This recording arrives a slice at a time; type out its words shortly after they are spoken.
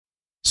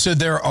So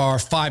there are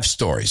 5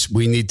 stories.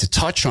 We need to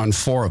touch on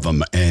 4 of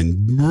them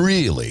and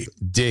really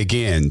dig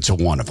into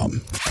one of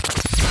them.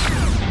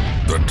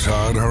 The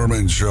Todd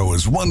Herman Show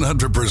is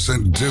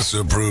 100%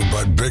 disapproved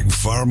by big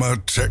pharma,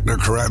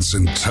 technocrats,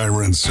 and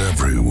tyrants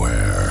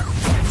everywhere.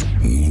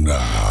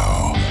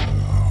 Now,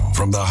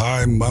 from the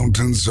high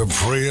mountains of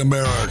free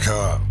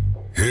America,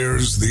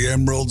 here's the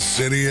Emerald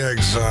City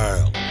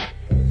exile,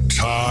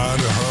 Todd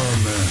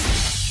Herman.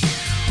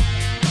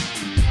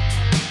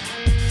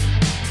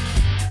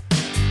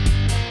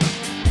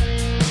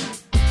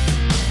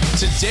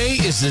 Today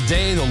is the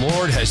day the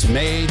Lord has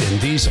made,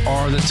 and these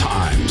are the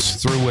times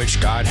through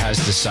which God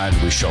has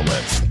decided we shall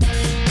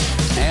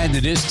live. And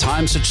it is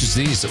times such as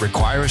these that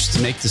require us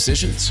to make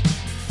decisions.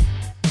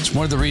 It's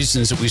one of the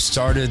reasons that we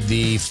started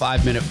the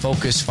 5-minute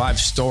focus, 5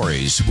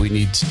 stories we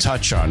need to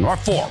touch on, or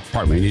 4,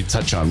 pardon me, we need to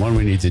touch on. One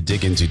we need to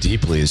dig into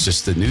deeply is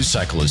just the news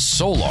cycle is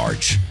so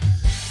large.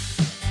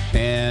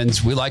 And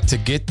we like to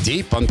get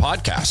deep on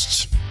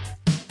podcasts.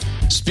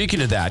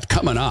 Speaking of that,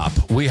 coming up,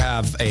 we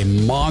have a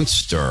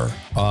monster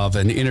of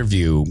an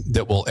interview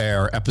that will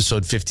air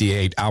episode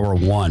 58, hour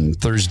 1,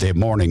 Thursday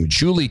morning.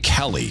 Julie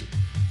Kelly,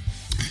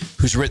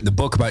 who's written the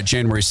book about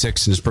January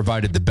 6th and has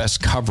provided the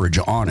best coverage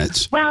on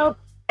it. Well,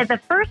 the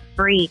first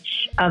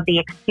breach of the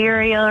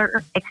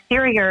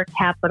exterior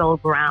Capitol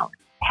grounds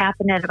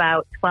happened at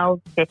about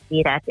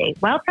 12:50 that day,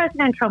 while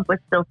President Trump was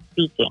still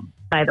speaking,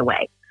 by the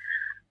way.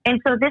 And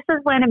so this is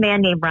when a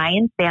man named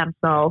Ryan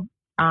Samsel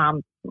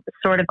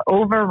sort of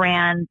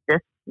overran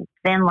this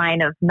thin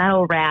line of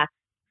metal racks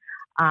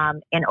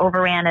and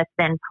overran a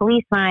thin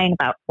police line,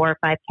 about 4 or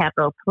 5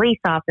 Capitol police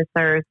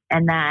officers,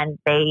 and then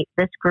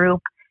this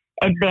group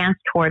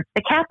advanced towards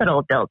the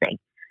Capitol building.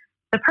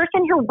 The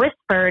person who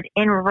whispered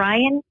in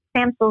Ryan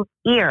Samsel's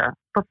ear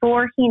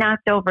before he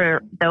knocked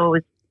over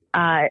those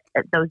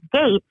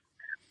gates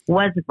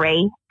was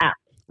Ray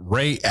Epps.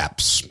 Ray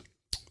Epps.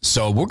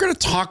 So we're going to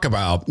talk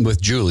about,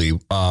 with Julie,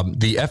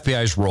 the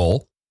FBI's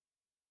role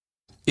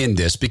in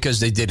this, because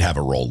they did have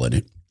a role in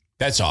it.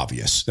 That's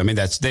obvious. I mean,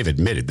 they've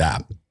admitted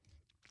that.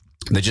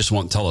 They just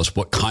won't tell us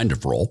what kind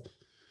of role.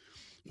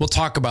 We'll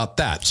talk about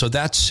that. So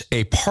that's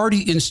a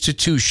party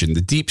institution,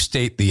 the deep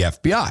state, the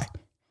FBI.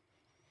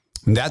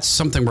 And that's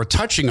something we're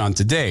touching on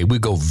today. We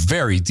go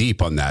very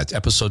deep on that.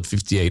 Episode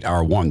 58,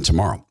 hour 1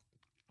 tomorrow.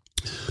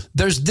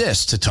 There's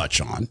this to touch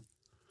on.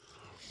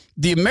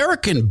 The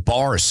American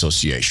Bar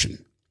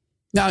Association.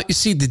 Now, you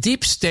see, the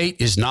deep state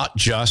is not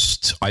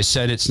just, I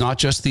said it's not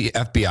just the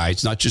FBI,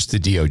 it's not just the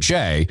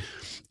DOJ,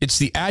 it's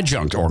the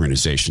adjunct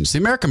organizations. The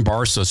American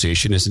Bar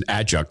Association is an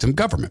adjunct of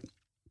government.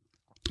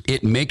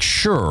 It makes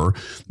sure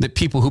that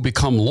people who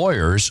become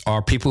lawyers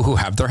are people who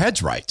have their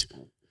heads right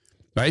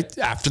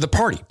after the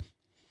party.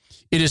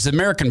 It is the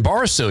American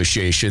Bar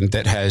Association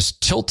that has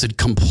tilted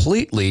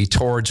completely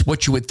towards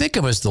what you would think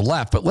of as the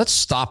left, but let's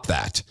stop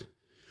that.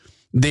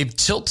 They've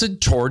tilted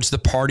towards the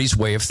party's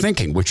way of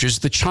thinking, which is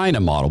the China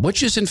model,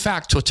 which is in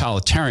fact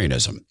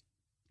totalitarianism.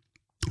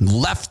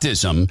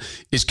 Leftism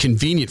is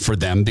convenient for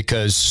them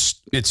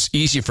because it's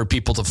easy for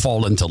people to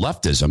fall into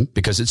leftism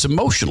because it's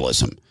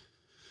emotionalism.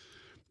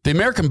 The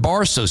American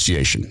Bar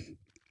Association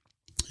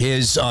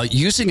is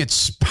using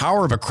its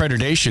power of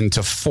accreditation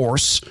to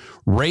force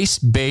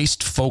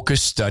race-based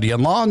focused study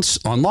on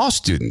law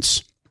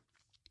students.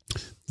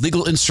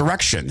 Legal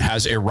Insurrection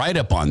has a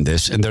write-up on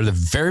this, and they're the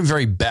very,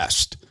 very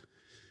best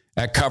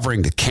at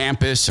covering the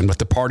campus and what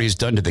the party has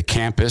done to the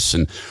campus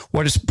and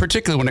what is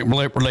particularly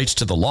when it relates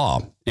to the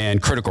law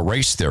and critical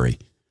race theory.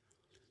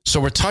 So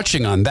we're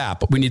touching on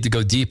that, but we need to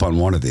go deep on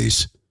one of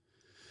these.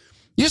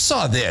 You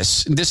saw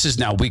this. This is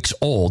now weeks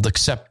old,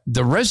 except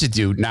the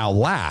residue now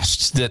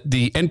lasts. That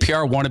the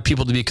NPR wanted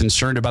people to be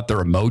concerned about their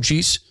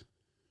emojis.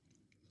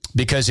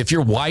 Because if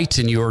you're white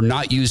and you're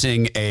not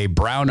using a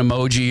brown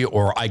emoji,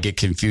 or I get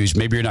confused,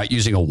 maybe you're not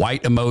using a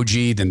white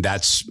emoji, then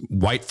that's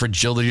white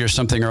fragility or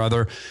something or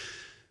other.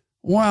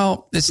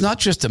 Well, it's not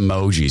just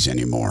emojis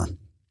anymore.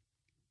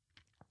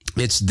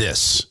 It's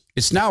this.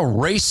 It's now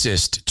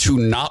racist to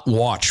not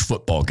watch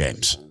football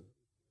games.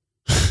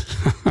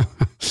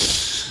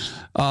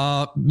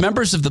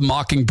 Members of the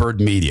Mockingbird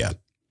media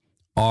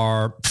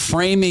are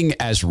framing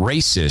as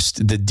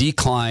racist the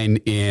decline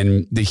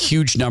in the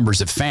huge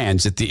numbers of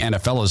fans that the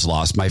NFL has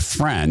lost. My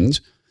friend,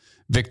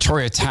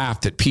 Victoria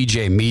Taft at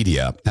PJ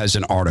Media, has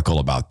an article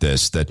about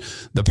this, that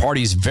the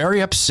party is very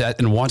upset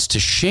and wants to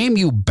shame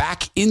you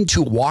back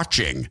into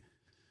watching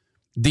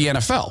the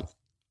NFL.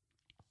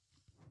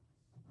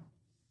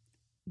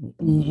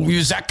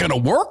 Is that going to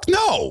work?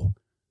 No,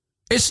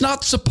 it's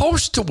not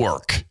supposed to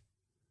work.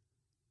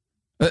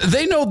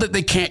 They know that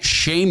they can't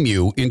shame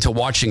you into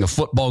watching a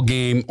football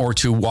game or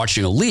to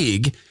watching a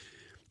league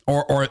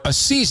or a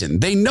season.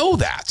 They know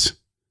that.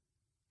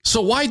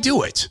 So why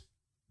do it?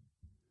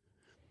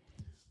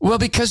 Well,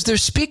 because they're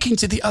speaking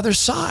to the other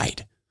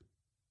side.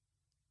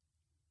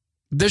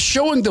 They're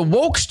showing the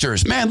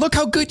wokesters, man, look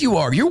how good you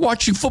are. You're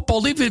watching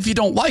football even if you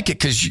don't like it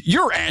because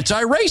you're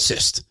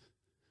anti-racist.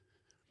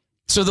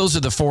 So those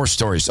are the 4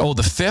 stories. Oh,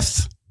 the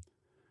 5th.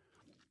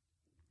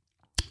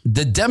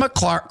 The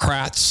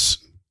Democrats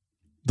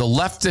the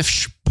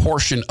leftist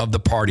portion of the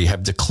party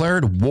have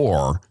declared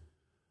war,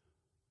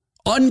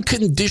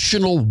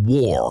 unconditional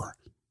war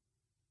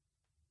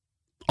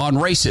on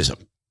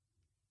racism.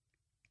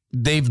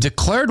 They've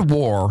declared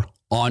war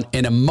on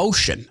an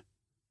emotion,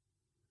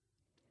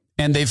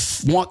 and they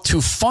want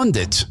to fund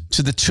it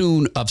to the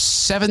tune of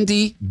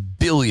 $70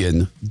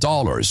 billion.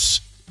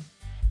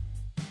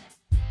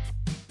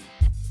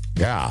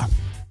 Yeah.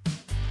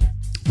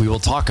 We will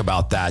talk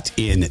about that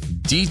in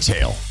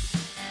detail.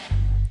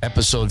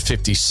 Episode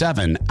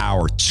 57,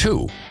 Hour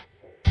 2,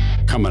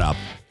 coming up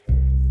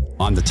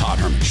on The Todd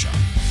Herman Show.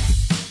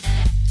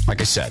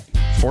 Like I said,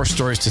 4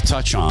 stories to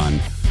touch on,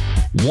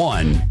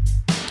 1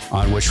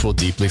 on which we'll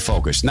deeply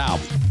focus. Now,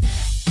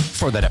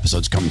 before that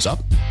episode comes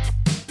up,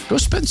 go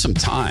spend some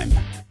time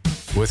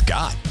with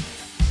God.